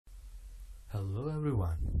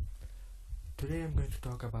everyone. Today I'm going to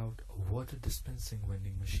talk about a water dispensing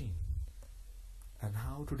vending machine and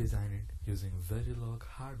how to design it using Verilog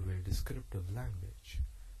hardware descriptive language.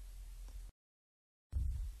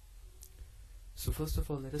 So first of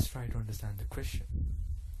all, let us try to understand the question.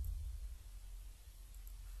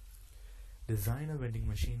 Design a vending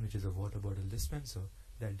machine which is a water bottle dispenser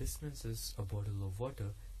that dispenses a bottle of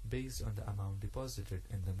water based on the amount deposited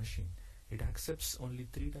in the machine. It accepts only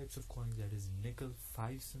three types of coins, that is nickel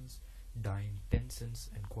 5 cents, dime 10 cents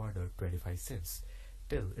and quarter 25 cents,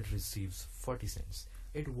 till it receives 40 cents.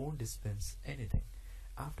 It won't dispense anything.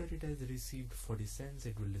 After it has received 40 cents,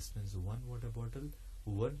 it will dispense one water bottle.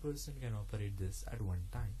 One person can operate this at one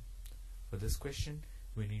time. For this question,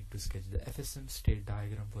 we need to sketch the FSM state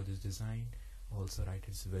diagram for this design, also write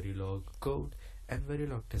its Verilog code and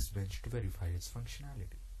Verilog test bench to verify its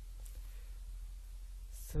functionality.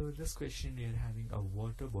 So in this question, we are having a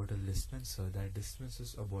water bottle dispenser that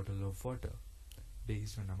dispenses a bottle of water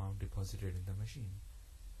based on amount deposited in the machine,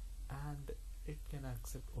 and it can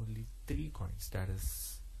accept only three coins, that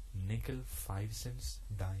is nickel 5 cents,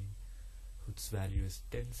 dime whose value is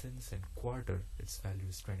 10 cents and quarter, its value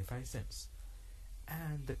is 25 cents,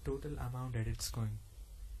 and the total amount that it's going,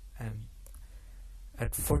 and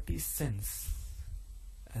at 40 cents,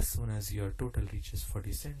 as soon as your total reaches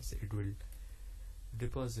 40 cents, it will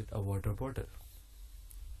deposit a water bottle.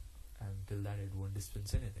 Until that, it won't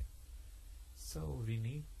dispense anything. So we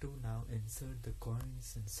need to now insert the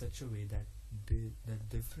coins in such a way that the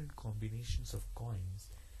different combinations of coins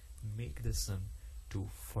make the sum to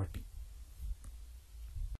 40.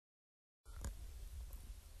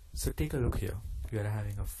 So take a look here. We are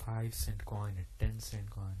having a 5 cent coin, a 10 cent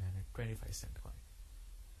coin and a 25 cent coin.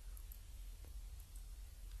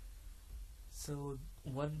 So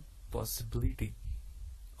one possibility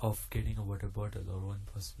of getting a water bottle, or one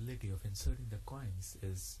possibility of inserting the coins,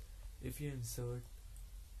 is if you insert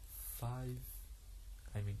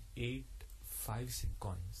 8 5-cent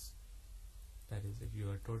coins, that is, if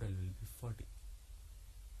your total will be 40,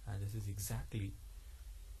 and this is exactly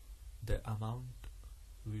the amount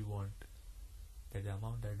we want, that the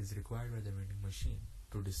amount that is required by the vending machine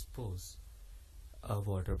to dispose a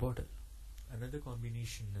water bottle. Another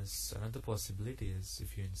possibility is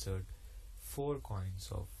if you insert 4 coins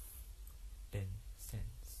of 10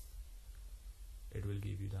 cents, it will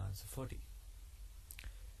give you the answer 40.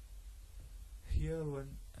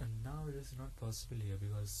 Now it is not possible here,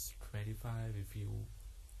 because 25, if you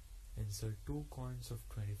insert 2 coins of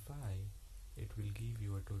 25, it will give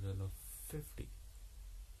you a total of 50,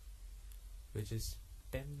 which is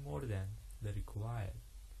 10 more than the required.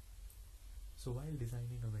 So while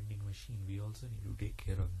designing a vending machine, we also need to take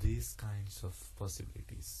care of these kinds of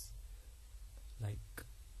possibilities. Like,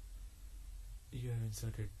 you have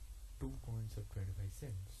inserted 2 coins of 25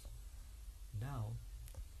 cents. Now,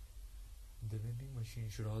 the vending machine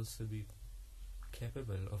should also be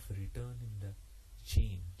capable of returning the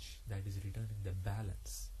change, that is, returning the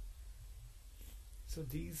balance. So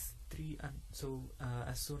these three,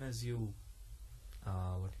 as soon as you,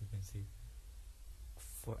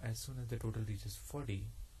 as soon as the total reaches 40,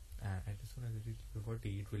 as soon as it reaches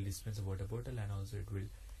 40, it will dispense a water bottle, and also it will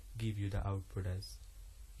give you the output as,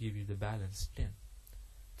 give you the balance 10.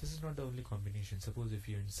 This is not the only combination. Suppose if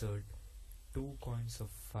you insert 2 coins of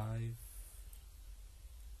 5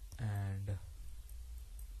 and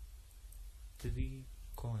 3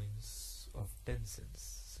 coins of 10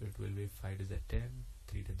 cents, so it will be 5 is a 10,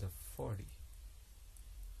 3 tens are 40.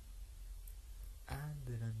 And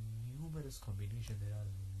there are numerous combinations, there are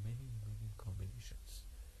many combinations.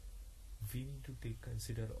 We need to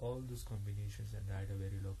consider all those combinations and write a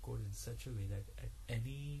Verilog code in such a way that at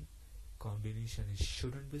any combination it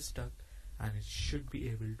shouldn't be stuck, and it should be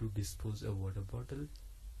able to dispense a water bottle,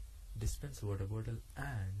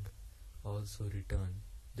 and also return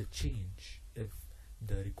the change if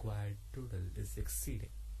the required total is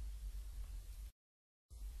exceeding.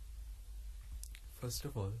 First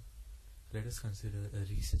of all, let us consider a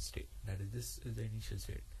reset state. That is, this is the initial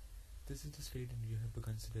state. This is the state, and you have to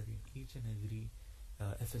consider in each and every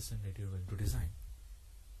FSM that you are going to design.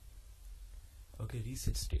 Okay,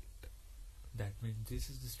 reset state. That means this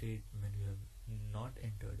is the state when you have not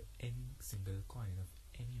entered any single coin of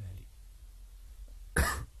any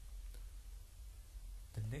value.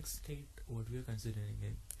 The next state, what we are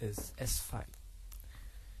considering is S5.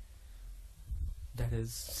 That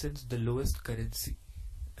is, since the lowest currency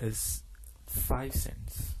is 5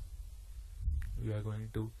 cents, we are going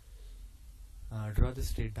to draw the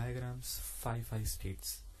state diagrams, 5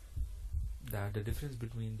 states. The difference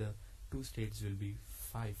between the two states will be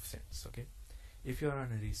 5 cents. Okay, If you are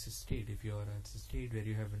on a reset state, if you are at a state where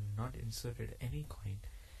you have not inserted any coin,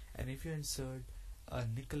 and if you insert a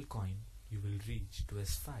nickel coin, you will reach to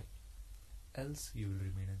S5, else you will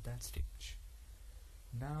remain at that stage.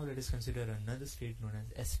 Now let us consider another state known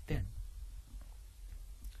as S10.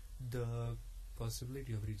 The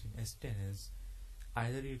possibility of reaching S10 is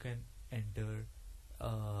either you can enter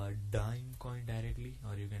a dime coin directly,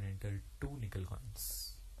 or you can enter 2 nickel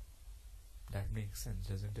coins. That makes sense,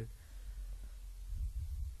 doesn't it?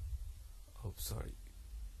 Oh, sorry.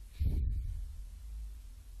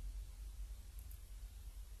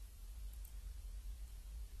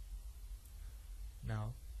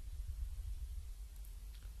 Now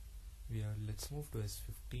let's move to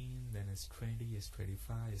S15, then S20,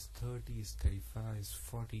 S25, S30, S35,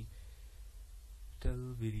 S40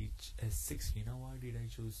 till we reach S60. Now why did I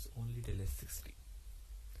choose only till S60?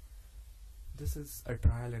 This is a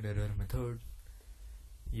trial and error method.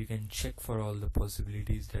 You can check for all the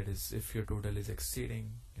possibilities, that is if your total is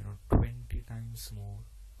exceeding 20 times more,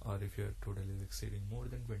 or if your total is exceeding more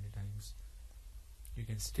than 20 times, you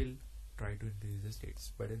can still try to increase the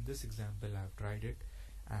states. But in this example I've tried it,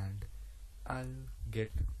 and I'll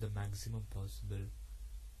get the maximum possible.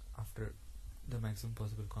 After the maximum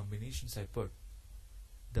possible combinations I put,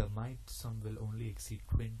 the might sum will only exceed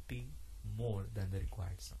 20 more than the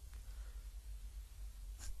required sum.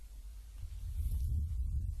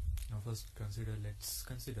 Now let's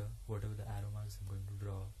consider whatever the arrow marks I'm going to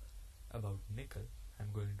draw about nickel.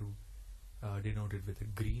 I'm going to denote it with a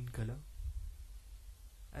green color.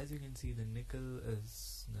 As you can see, the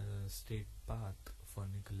state path for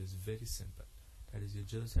nickel is very simple. That is, you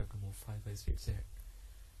just have to move 5 states ahead.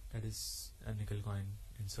 That is, a nickel coin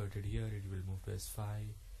inserted here, it will move to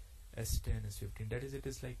S5, S10, S15. That is, it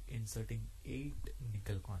is like inserting 8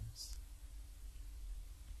 nickel coins.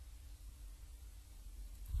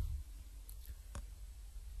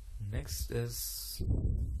 Next is,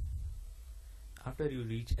 after you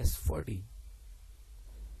reach S40,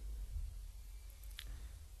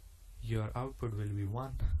 your output will be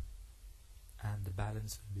 1 and the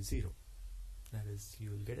balance will be 0. That is,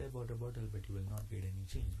 you will get a water bottle, but you will not get any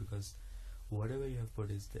change, because whatever you have put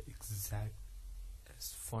is the exact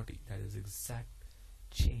S40, that is exact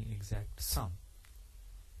sum.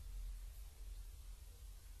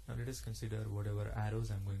 Now let us consider whatever arrows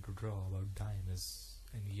I'm going to draw about dime is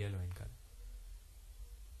in yellow in color.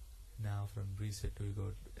 Now from reset we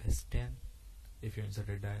go to S10. If you insert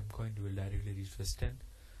a dime coin, you will directly reach to S10.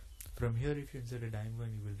 From here, if you insert a dime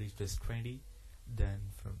coin, you will reach to S20, then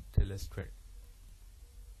from till S20,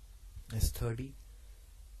 S30,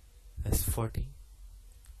 S40.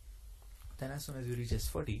 Then as soon as you reach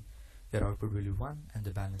S40, your output will be 1 and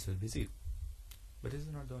the balance will be 0. But this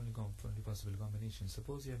is not the only possible combination.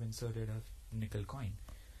 Suppose you have inserted a nickel coin.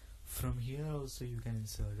 From here also you can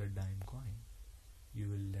insert a dime coin.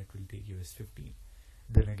 That will take you S15.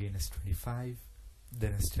 Then again S25,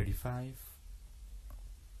 then S35.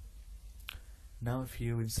 Now if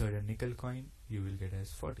you insert a nickel coin, you will get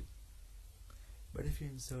S40. But if you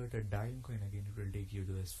insert a dime coin again, it will take you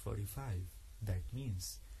to S45. That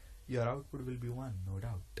means your output will be 1, no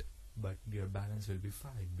doubt, but your balance will be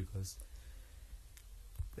 5, because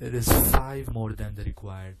it is 5 more than the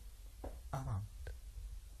required amount.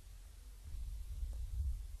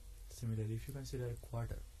 Similarly, if you consider a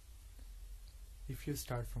quarter, if you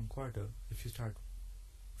start from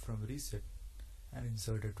reset and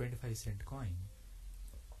insert a 25-cent coin,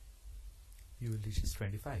 you will reach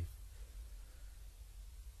S25.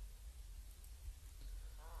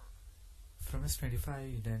 From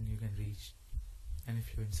S25, then you can reach, and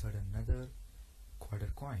if you insert another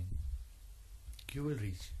quarter coin, you will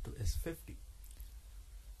reach to S50.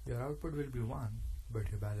 Your output will be 1, but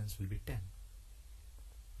your balance will be 10.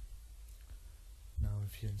 Now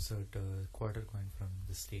if you insert a quarter coin from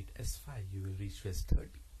the state S5, you will reach to S30.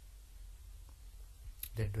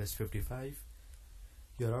 Then to S55,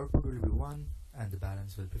 your output will be 1 and the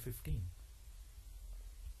balance will be 15.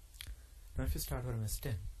 Now if you start from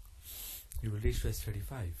S10, you will reach to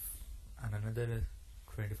S35, and another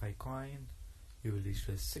 25 coin, you will reach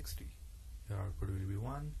to S60. Your output will be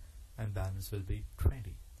 1 and balance will be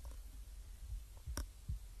 20.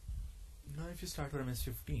 Now if you start from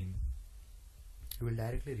S15, you will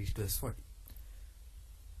directly reach to S40.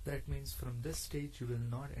 That means from this stage you will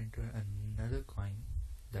not enter another coin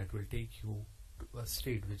that will take you to a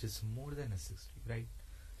state which is more than S60, right?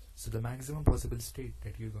 So the maximum possible state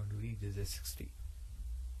that you're going to reach is S60.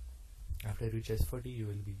 After you reach S40, you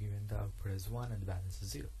will be given the output as 1 and the balance is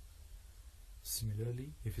 0.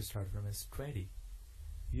 Similarly, if you start from S20,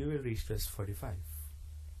 you will reach to S45.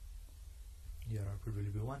 Your output will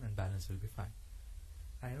be 1 and balance will be 5.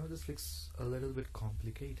 I know this looks a little bit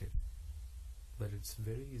complicated, but it's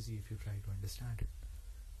very easy if you try to understand it.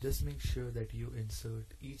 Just make sure that you insert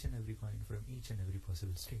each and every coin from each and every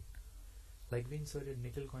possible state. Like we inserted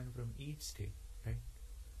nickel coin from each state, right?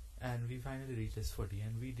 And we finally reached S40,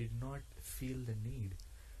 and we did not feel the need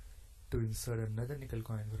to insert another nickel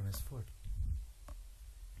coin from S40.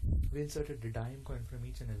 We inserted the dime coin from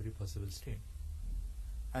each and every possible state,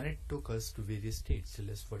 and it took us to various states till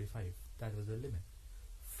S45. That was the limit.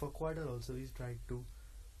 For quarter also, we tried to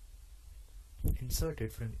insert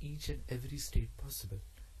it from each and every state possible,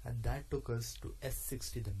 and that took us to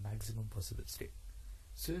S60, the maximum possible state.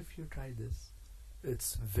 So if you try this,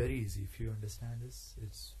 it's very easy. If you understand this,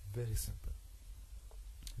 it's very simple.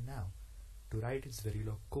 Now, to write its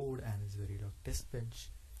Verilog code and its Verilog test bench,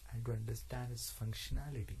 and to understand its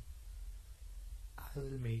functionality, I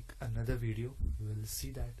will make another video. We will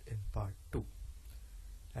see that in part 2.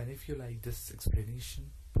 And if you like this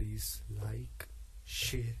explanation, please like,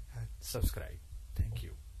 share and subscribe. Thank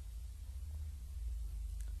you.